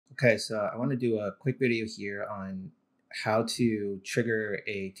Okay, so I want to do a quick video here on how to trigger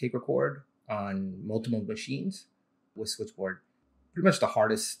a take record on multiple machines with Switchboard. Pretty much the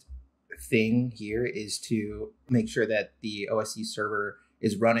hardest thing here is to make sure that the OSC server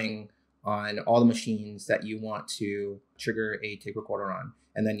is running on all the machines that you want to trigger a take recorder on.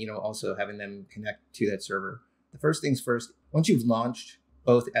 And then, also having them connect to that server. The first things first, once you've launched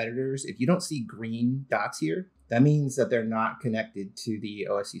both editors, if you don't see green dots here, that means that they're not connected to the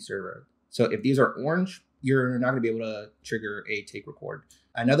OSC server. So if these are orange, you're not going to be able to trigger a take record.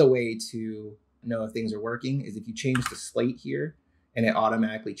 Another way to know if things are working is if you change the slate here, and it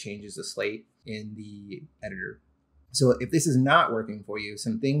automatically changes the slate in the editor. So if this is not working for you,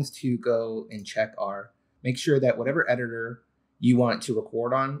 some things to go and check are, make sure that whatever editor you want to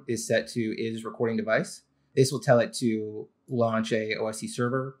record on is set to is recording device. This will tell it to launch a OSC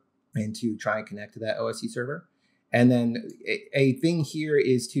server and to try and connect to that OSC server. And then a thing here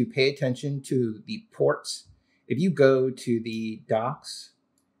is to pay attention to the ports. If you go to the docs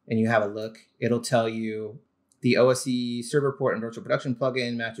and you have a look, it'll tell you the OSC server port and virtual production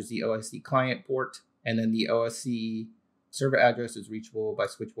plugin matches the OSC client port, and then the OSC server address is reachable by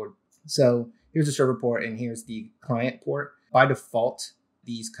Switchboard. So here's the server port and here's the client port. By default,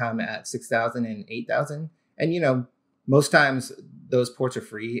 these come at 6,000 and 8,000. And most times those ports are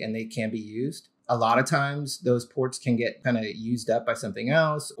free and they can be used. A lot of times those ports can get kind of used up by something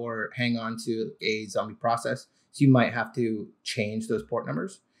else or hang on to a zombie process. So you might have to change those port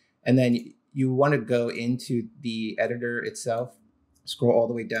numbers. And then you want to go into the editor itself, scroll all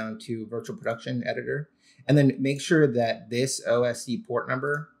the way down to virtual production editor, and then make sure that this OSC port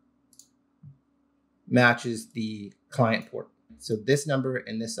number matches the client port. So this number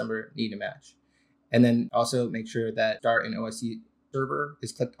and this number need to match. And then also make sure that start an OSC server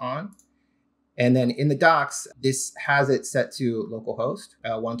is clicked on. And then in the docs, this has it set to localhost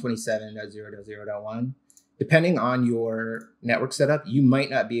 127.0.0.1. Depending on your network setup, you might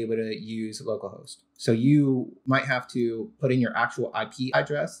not be able to use localhost. So you might have to put in your actual IP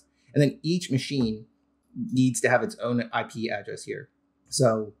address, and then each machine needs to have its own IP address here.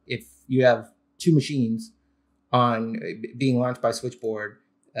 So if you have two machines on being launched by Switchboard,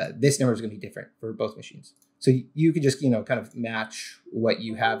 this number is going to be different for both machines. So you can just, kind of match what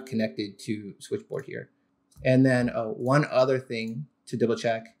you have connected to Switchboard here. And then one other thing to double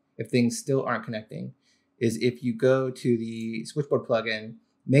check if things still aren't connecting is if you go to the Switchboard plugin,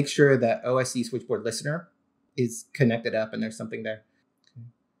 make sure that OSC Switchboard listener is connected up and there's something there.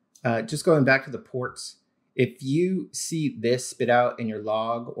 Just going back to the ports, if you see this spit out in your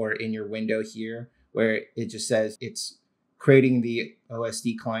log or in your window here, where it just says it's creating the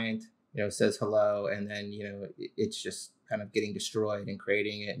OSD client, it says hello, and then, it's just kind of getting destroyed and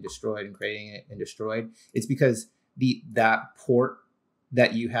creating it and destroyed and creating it and destroyed. It's because that port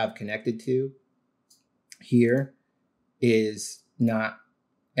that you have connected to here is not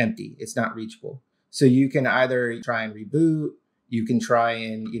empty. It's not reachable. So you can either try and reboot, you can try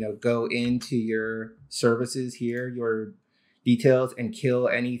and, go into your services here, your details, and kill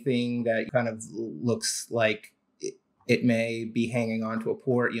anything that kind of looks like it may be hanging onto a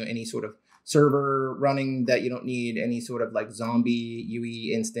port, any sort of server running that you don't need, any sort of like zombie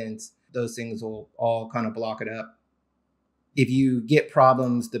UE instance, those things will all kind of block it up. If you get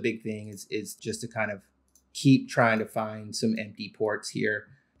problems, the big thing is just to kind of keep trying to find some empty ports here.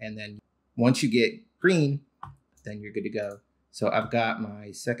 And then once you get green, then you're good to go. So I've got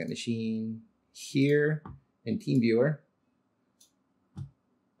my second machine here in TeamViewer.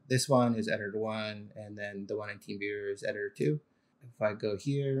 This one is editor 1, and then the one in TeamViewer is editor 2. If I go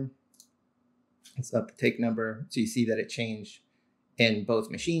here, it's up the take number. So you see that it changed in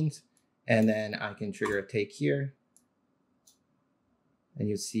both machines. And then I can trigger a take here. And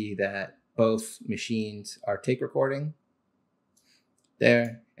you'll see that both machines are take recording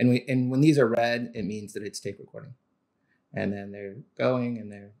there. And when these are red, it means that it's take recording. And then they're going and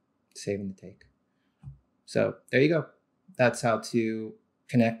they're saving the take. So there you go. That's how to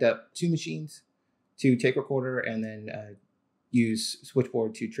connect up two machines to take recorder and then use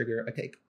Switchboard to trigger a take.